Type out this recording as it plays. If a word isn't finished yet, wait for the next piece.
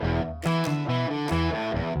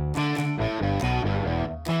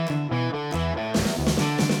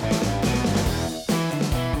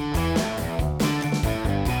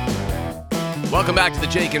Welcome back to the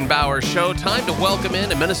Jake and Bauer Show. Time to welcome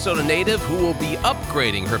in a Minnesota native who will be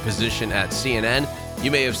upgrading her position at CNN. You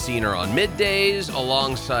may have seen her on middays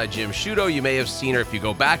alongside Jim Sciutto. You may have seen her, if you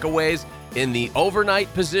go back a ways, in the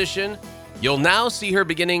overnight position. You'll now see her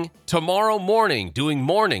beginning tomorrow morning, doing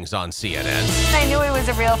mornings on CNN. I knew he was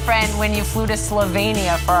a real friend when you flew to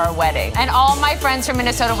Slovenia for our wedding. And all my friends from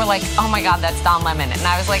Minnesota were like, oh my God, that's Don Lemmon. And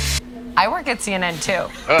I was like, I work at CNN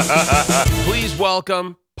too. Please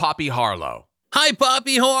welcome Poppy Harlow. Hi,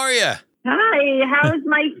 Poppy. How are you? Hi. How's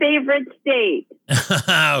my favorite state?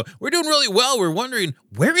 We're doing really well. We're wondering,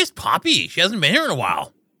 where is Poppy? She hasn't been here in a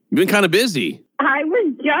while. You've been kind of busy. I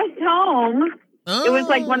was just home. Oh. It was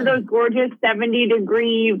like one of those gorgeous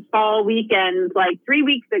 70-degree fall weekends like 3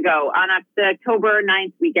 weeks ago on the October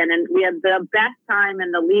 9th weekend. And we had the best time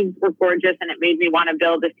and the leaves were gorgeous and it made me want to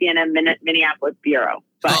build a CNN Minneapolis bureau.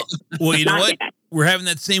 But well, you know what? Yet. We're having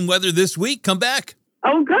that same weather this week. Come back.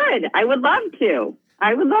 Oh, good. I would love to.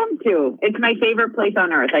 It's my favorite place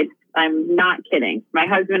on earth. I'm not kidding. My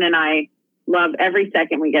husband and I love every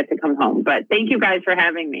second we get to come home. But thank you guys for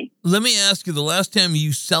having me. Let me ask you, the last time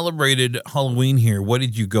you celebrated Halloween here, what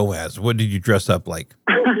did you go as? What did you dress up like?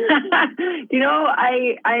 You know,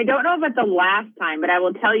 I don't know about the last time, but I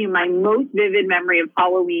will tell you my most vivid memory of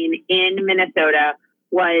Halloween in Minnesota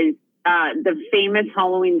was the famous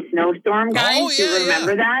Halloween snowstorm, guys. Oh, yeah, Do you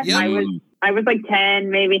remember that? Yeah. I was like 10,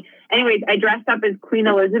 maybe. Anyways, I dressed up as Queen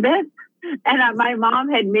Elizabeth, and my mom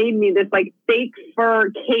had made me this like fake fur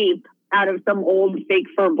cape out of some old fake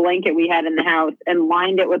fur blanket we had in the house and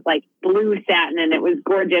lined it with like blue satin, and it was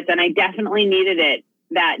gorgeous. And I definitely needed it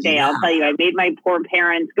that day. Yeah. I'll tell you, I made my poor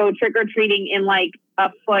parents go trick-or-treating in like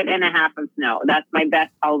 1.5 foot of snow. That's my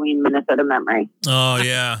best Halloween Minnesota memory. Oh,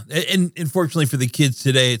 yeah. And unfortunately for the kids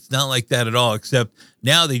today, it's not like that at all, except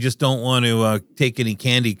now they just don't want to take any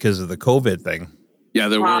candy because of the COVID thing. Yeah,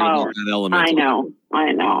 they're worried about that element. I know.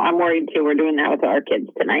 I'm worried too. We're doing that with our kids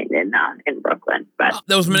tonight in Brooklyn. But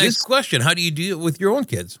that was my next question. How do you do it with your own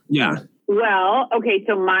kids? Yeah. Well, okay.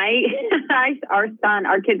 So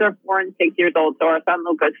our kids are 4 and 6 years old. So our son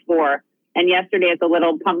Luca's 4. And yesterday at the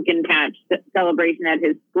little pumpkin patch celebration at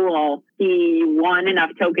his school, he won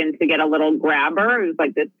enough tokens to get a little grabber. It was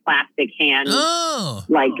like this plastic hand,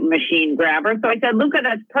 machine grabber. So I said, Luca,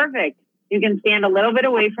 that's perfect. You can stand a little bit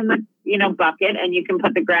away from the, bucket and you can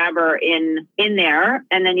put the grabber in there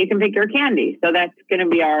and then you can pick your candy. So that's going to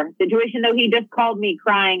be our situation. Though he just called me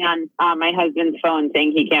crying on my husband's phone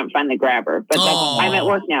saying he can't find the grabber. But I'm at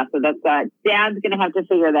work now. So that's Dad's going to have to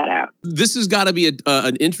figure that out. This has got to be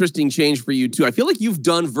an interesting change for you too. I feel like you've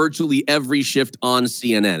done virtually every shift on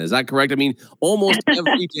CNN. Is that correct? I mean, almost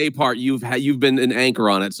every day part you've been an anchor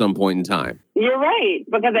on at some point in time. You're right,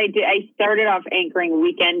 because I started off anchoring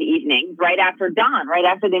weekend evenings right after Don, right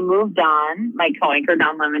after they moved on, my co-anchor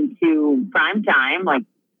Don Lemmon to prime time, like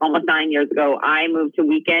almost 9 years ago. I moved to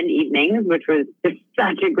weekend evenings, which was just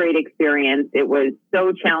such a great experience. It was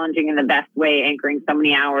so challenging in the best way, anchoring so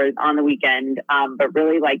many hours on the weekend. But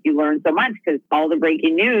really, you learn so much because all the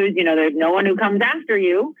breaking news, there's no one who comes after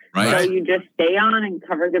you. Right. So you just stay on and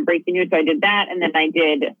cover the breaking news. So I did that. And then I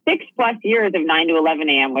did 6+ years of 9 to 11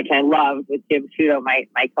 a.m., which I loved with Jim Sciutto, my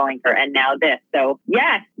co-anchor, and now this. So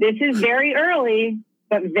yes, this is very early,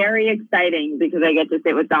 but very exciting because I get to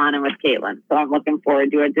sit with Don and with Kaitlan. So I'm looking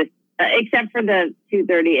forward to it, just except for the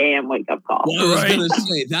 2:30 a.m. wake-up call. Well, I was going to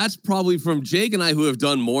say, that's probably from Jake and I, who have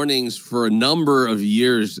done mornings for a number of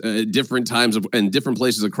years, different times and different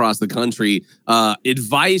places across the country.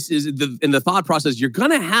 Advice is, in the thought process, you're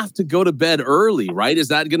going to have to go to bed early, right? Is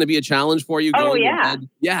that going to be a challenge for you? Oh, yeah. To bed?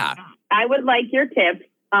 Yeah. I would like your tips.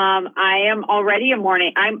 I am already a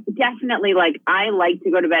morning. I'm definitely I like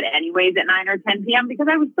to go to bed anyways at 9 or 10 p.m. because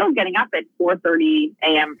I was still getting up at 4:30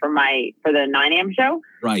 a.m. for the 9 a.m. show.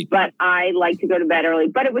 Right. But I like to go to bed early.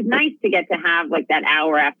 But it was nice to get to have that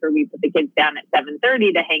hour after we put the kids down at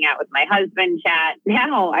 7:30 to hang out with my husband, chat.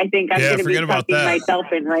 Now I think I'm going to be tucking myself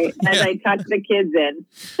in as I tuck the kids in.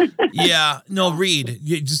 Yeah. No, read.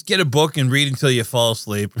 You just get a book and read until you fall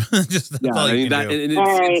asleep. That's all you can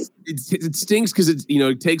do. It stinks because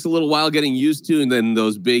it takes a little while getting used to, and then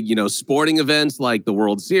those big, sporting events like the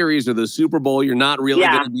World Series or the Super Bowl, you're not really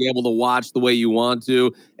going to be able to watch the way you want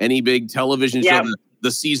to. Any big television show,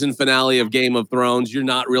 the season finale of Game of Thrones, you're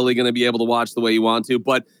not really going to be able to watch the way you want to.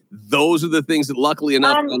 But those are the things that, luckily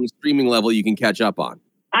enough, on the streaming level, you can catch up on.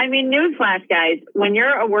 I mean, newsflash, guys, when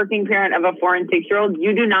you're a working parent of a 4 and 6 year old,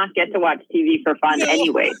 you do not get to watch TV for fun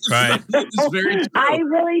anyway. Right. It's very true. I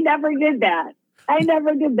really never did that.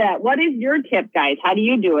 What is your tip, guys? How do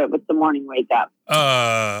you do it with the morning wake up?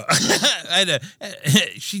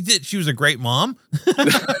 She was a great mom.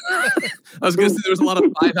 I was going to say there was a lot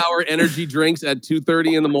of 5-hour energy drinks at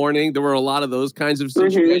 2:30 in the morning. There were a lot of those kinds of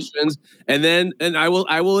situations. And I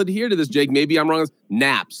will adhere to this, Jake. Maybe I'm wrong.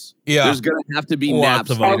 Naps. Yeah. There's going to have to be naps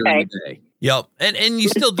later in the day. Yep. And you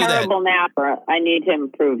still do that. Terrible napper. I need to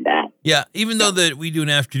improve that. Yeah. Even though that we do an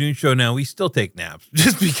afternoon show now, we still take naps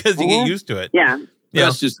just because you get used to it. Yeah.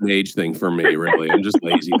 That's just an age thing for me, really. I'm just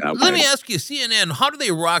lazy that way. Let me ask you, CNN, how do they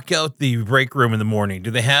rock out the break room in the morning?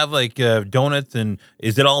 Do they have like donuts and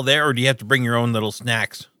is it all there or do you have to bring your own little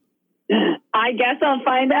snacks? I guess I'll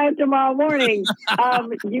find out tomorrow morning.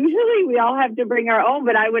 Usually we all have to bring our own,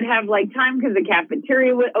 but I would have like time because the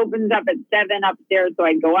cafeteria opens up at 7 upstairs. So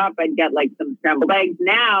I'd go up, I'd get like some scrambled eggs.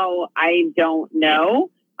 Now I don't know.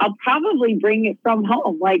 I'll probably bring it from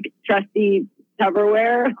home, like trusty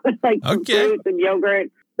Tupperware with like some fruits and yogurt,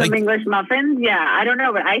 some English muffins. Yeah, I don't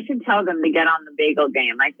know, but I should tell them to get on the bagel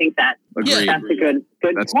game. I think that's a good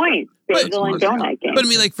point. Bagel and donut game. But I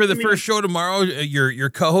mean, like for the first show tomorrow, your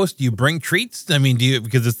co-host, do you bring treats? I mean,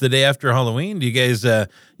 because it's the day after Halloween? Do you guys?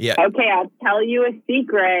 Yeah. Okay, I'll tell you a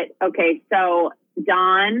secret. Okay, so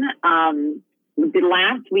Don, the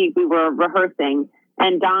last week we were rehearsing,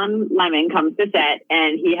 and Don Lemmon comes to set,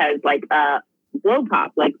 and he has like a blow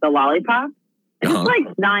pop, like the lollipop. It's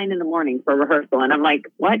like 9 a.m. for rehearsal. And I'm like,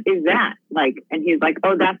 what is that? Like, and he's like,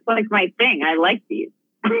 oh, that's like my thing. I like these.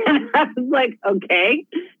 And I was like, okay.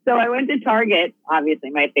 So I went to Target, obviously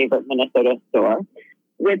my favorite Minnesota store,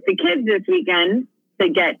 with the kids this weekend to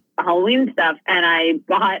get Halloween stuff. And I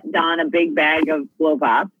bought Don a big bag of blow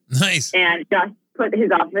pops. Nice. And just put his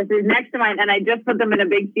offices next to mine. And I just put them in a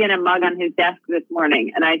big CNN mug on his desk this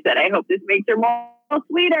morning. And I said, I hope this makes her more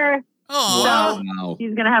sweeter. Oh, wow.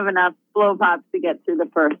 He's going to have enough blow pops to get through the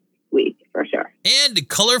first week for sure. And a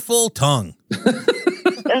colorful tongue.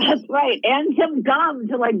 That's right. And some gum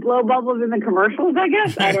to like blow bubbles in the commercials, I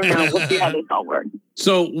guess. I don't know. We'll see how this all works.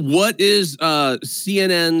 So what is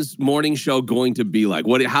CNN's morning show going to be like?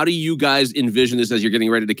 How do you guys envision this as you're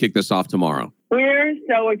getting ready to kick this off tomorrow? We're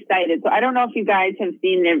so excited. So I don't know if you guys have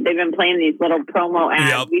seen them. They've been playing these little promo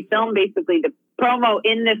ads. Yep. We filmed basically the promo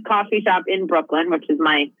in this coffee shop in Brooklyn, which is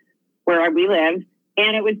where we live.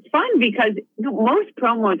 And it was fun because most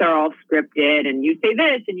promos are all scripted and you say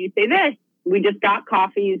this and you say this. We just got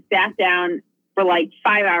coffee, sat down for like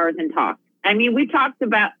 5 hours and talked. I mean, we talked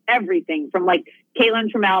about everything from like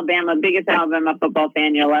Kaitlan's from Alabama, biggest Alabama football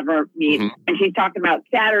fan you'll ever meet. Mm-hmm. And she's talking about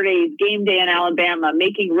Saturdays, game day in Alabama,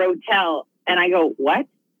 making Rotel. And I go, what?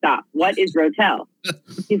 Stop. What is Rotel?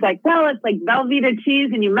 She's like, well, it's like Velveeta cheese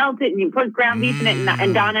and you melt it and you put ground beef in it.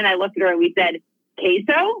 And Don and I looked at her and we said,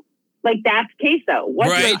 queso? Like, that's queso.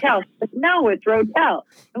 What's Rotel? Like, no, it's Rotel.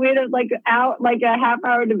 And we had a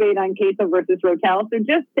half-hour debate on queso versus Rotel. So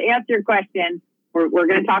just to answer your question, we're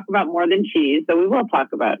going to talk about more than cheese. So we will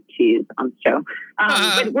talk about cheese on the show.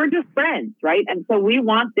 But we're just friends, right? And so we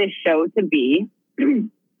want this show to be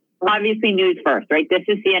obviously news first, right? This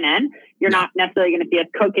is CNN. You're not necessarily going to see us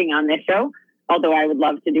cooking on this show. Although I would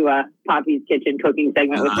love to do a Poppy's Kitchen cooking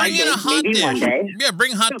segment with my kids maybe one day. Yeah,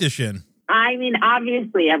 bring Hot Dish in. I mean,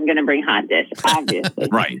 obviously, I'm going to bring Hot Dish, obviously,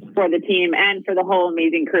 right, for the team and for the whole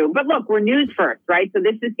amazing crew. But look, we're news first, right? So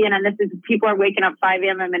this is CNN. People are waking up 5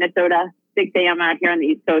 a.m. in Minnesota, 6 a.m. out here on the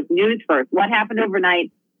East Coast. News first. What happened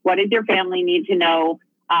overnight? What does your family need to know?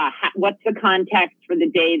 What's the context for the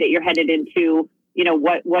day that you're headed into? You know,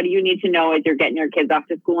 what do you need to know as you're getting your kids off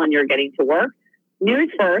to school and you're getting to work? News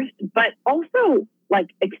first, but also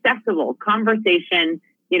like accessible conversation.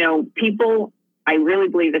 You know, people, I really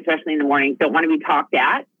believe, especially in the morning, don't want to be talked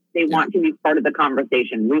at. They want to be part of the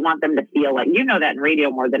conversation. We want them to feel like, you know that in radio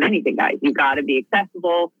more than anything, guys. You got to be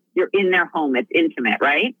accessible. You're in their home. It's intimate,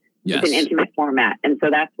 right? Yes. It's an intimate format. And so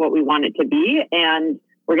that's what we want it to be. And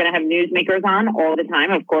we're going to have newsmakers on all the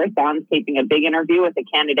time. Of course, Don's taping a big interview with a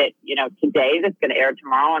candidate, today that's going to air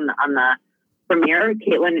tomorrow on the premiere.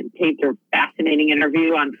 Kaitlan taped a fascinating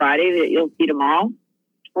interview on Friday that you'll see tomorrow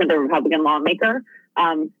with a Republican lawmaker.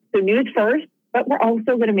 So news first. But we're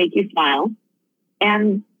also going to make you smile.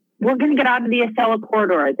 And we're going to get out of the Acela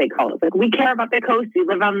corridor, as they call it. Like, we care about the coast. We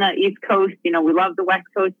live on the East Coast. We love the West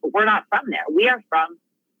Coast, but we're not from there. We are from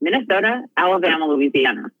Minnesota, Alabama,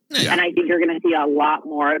 Louisiana. Yeah. And I think you're going to see a lot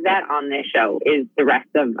more of that on this show is the rest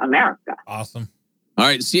of America. Awesome. All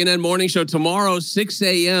right, CNN Morning Show tomorrow, 6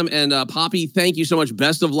 a.m. And Poppy, thank you so much.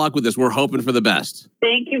 Best of luck with this. We're hoping for the best.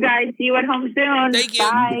 Thank you, guys. See you at home soon. Thank you.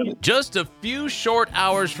 Bye. Just a few short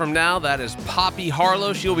hours from now, that is Poppy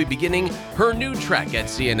Harlow. She'll be beginning her new trek at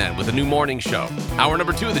CNN with a new morning show. Hour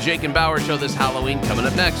number 2 of the Jake and Bauer Show this Halloween coming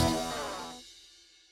up next.